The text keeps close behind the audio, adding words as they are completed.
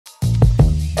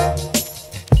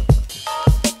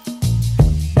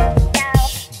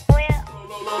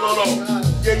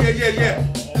Yeah.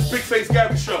 This Big Face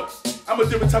Gary show. I'm a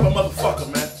different type of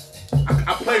motherfucker, man.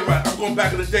 I play rap. I'm going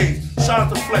back in the days. Shout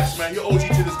out to Flex, man. You're OG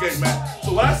to this game, man.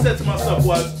 So what I said to myself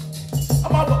was, a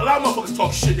lot of motherfuckers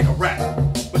talk shit, they can rap.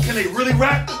 But can they really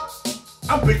rap?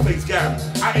 I'm Big Face Gary.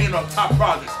 I ain't on top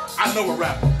projects. I know a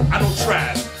rapper. I know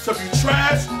trash. So if you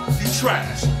trash, you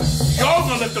trash. Y'all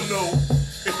gonna let them know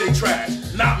if they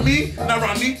trash. Not me, not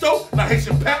Ronito, not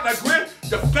Haitian Pat, not Grim.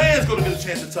 The fans gonna get a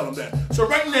chance to tell them that. So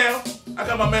right now, I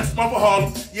got my man Smart for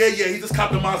Harlem. Yeah, he just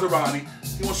copped a Maserati.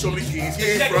 He won't show me the keys. He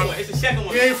ain't front. It's the second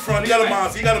one. He ain't front. He got a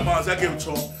Mazda. I give it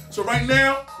to him. So right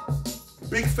now,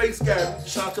 Big Face Gary.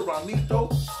 Shout out to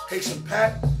Ronito, Haitian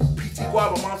Pat, PT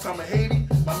Guava, Mom Time in Haiti,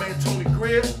 my man Tony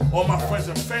Greer, all my friends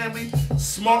and family.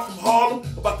 Smart from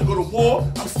Harlem, about to go to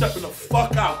war. I'm stepping the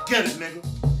fuck out. Get it, nigga.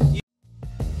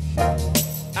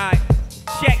 Alright,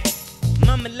 check.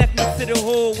 Mama left me to the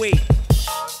hallway.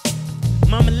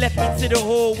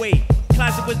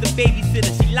 Closet was the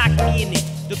babysitter, she locked me in it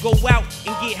to go out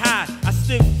and get high. I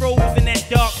stood froze in that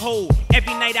dark hole.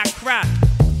 Every night I cried,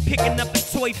 picking up a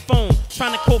toy phone,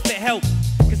 trying to call for help.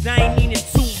 Cause I ain't eaten in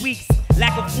 2 weeks.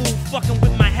 Lack of food fucking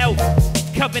with my health.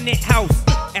 Covenant house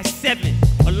at 7,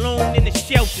 alone in the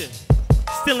shelter.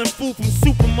 Stealing food from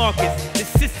supermarkets. The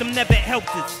system never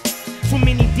helped us. Too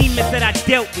many demons that I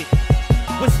dealt with.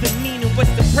 What's the meaning?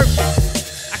 What's the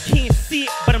purpose? I can't see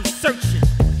it, but I'm searching.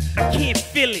 I can't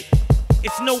feel it.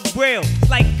 It's no real. It's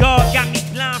like God got me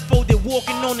blindfolded,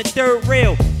 walking on the third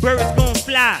rail. Birds gon'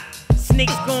 fly,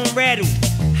 snakes gon' rattle.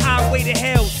 Highway to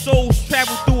hell, souls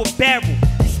travel through a barrel.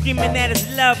 You screaming at us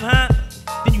love, huh?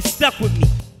 Then you stuck with me.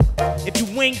 If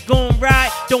you ain't gon'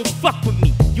 ride, don't fuck with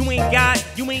me. You ain't God,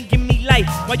 you ain't giving me life.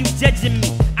 Why you judging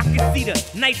me? I can see the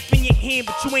knife in your hand,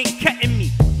 but you ain't cutting me.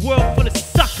 World full of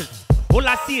suckers. All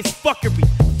I see is fuckery.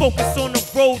 Focus on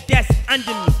the road that's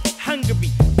under me. Hungry,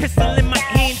 pistol in my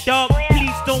hand, dog.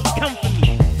 Please don't come for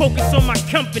me. Focus on my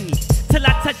company. Till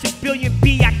I touch $1 billion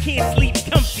B, I can't sleep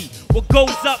comfy. What goes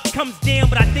up comes down,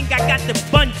 but I think I got the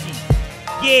bungee.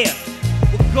 Yeah,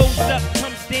 what goes up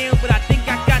comes down, but I think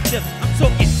I got the. I'm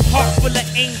talking heart full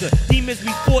of anger. Demons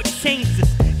we fought changed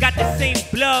us. Got the same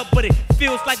blood, but it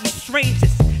feels like we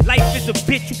strangers. Life is a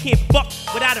bitch, you can't fuck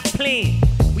without a plan.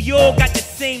 We all got the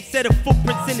same set of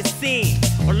footprints in the sand.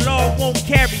 Our law won't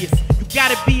carry us, you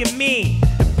gotta be a man.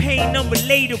 The pain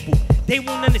unrelatable, they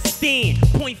won't understand.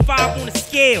 0.5 on the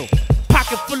scale,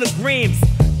 pocket full of grams.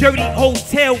 Dirty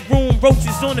hotel room,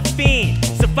 roaches on the fan.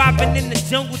 Surviving in the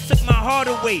jungle took my heart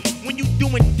away. When you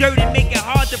doing dirty, make it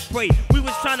hard to pray. We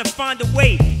was trying to find a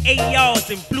way. ARs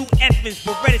and blue effins,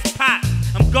 Beretta's pop.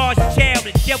 I'm God's child,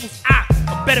 the devil's ox,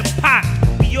 a better pop.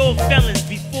 We all felons,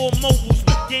 before moguls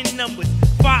within numbers.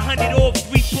 500 off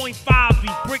 3.5, we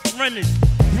brick runners.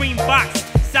 Green box,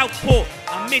 Southport,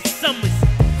 I miss summers.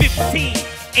 15,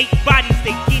 8 bodies,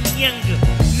 they getting younger.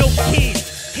 No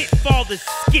kids, hit fathers,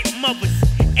 skip mothers.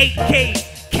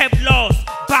 8Ks, Kevlars,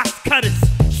 box cutters.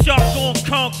 Shark on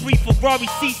concrete, Ferrari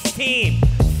C10.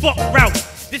 Fuck route,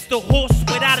 this the horse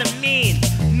without a man.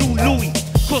 New Louis,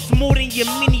 cost more than your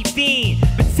minivan.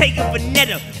 Bottega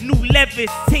Veneta, new leather,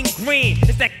 10 grand.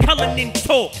 It's that Cullinan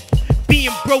talk.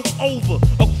 Being broke over,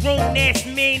 a grown ass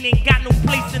man ain't got no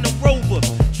place in the Rover.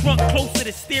 Trunk close to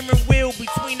the steering wheel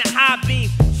between the high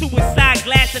beams. Suicide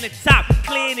glass in the top,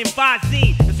 clean and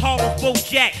Visine. It's Harlems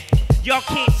Bojack, y'all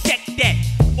can't check that.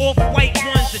 Off-white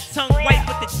ones, the tongue white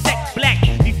with the check black.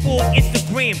 Before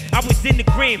Instagram, I was in the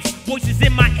grams. Voices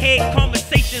in my head,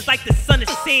 conversations like the son of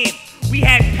Sam. We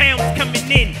had pounds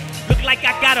coming in, look like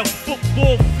I got a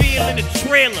football field in the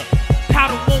trailer.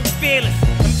 Powder won't fail us.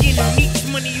 I'm getting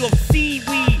meat money off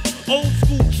seaweed. Old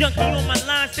school junkie on my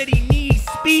line said he needs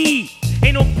speed.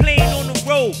 Ain't no playing on the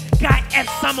road. Got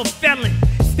F's, I'm a felon.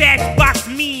 Stash box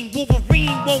mean,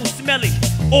 Wolverine won't smell it.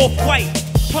 Off-white,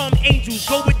 Palm Angels,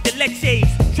 go with the leches.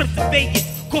 Trips to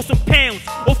Vegas, cost some pounds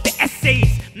off the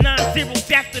essays. 9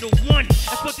 zeros after the 1,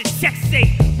 that's what the check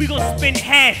say. We gon' spend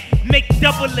half, make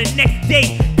double the next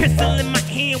day. Pistol in my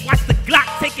hand, watch the Glock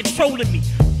take control of me.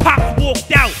 Pops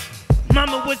walked out,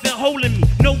 mama wasn't holding me.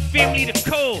 No family to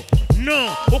call,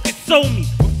 no, or console me.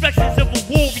 Reflections of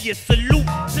a warrior, salute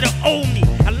to the old me.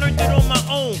 I learned it on my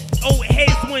own, old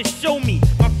heads wouldn't show me.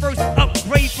 My first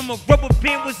upgrade from a rubber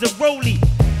band was a rollie.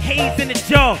 Haze in the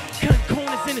jar, cut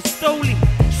corners in the stoley.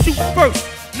 Shoot first,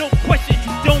 no questions,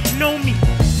 you don't know me.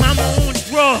 Mama on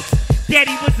drugs,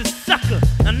 daddy was a sucker.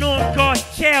 I know I'm God's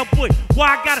child, but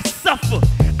why I gotta suffer?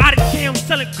 Out of town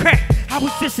selling crack, I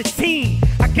was just a teen.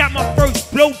 I got my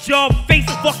first blowjob, face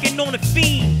fucking on a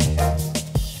fiend.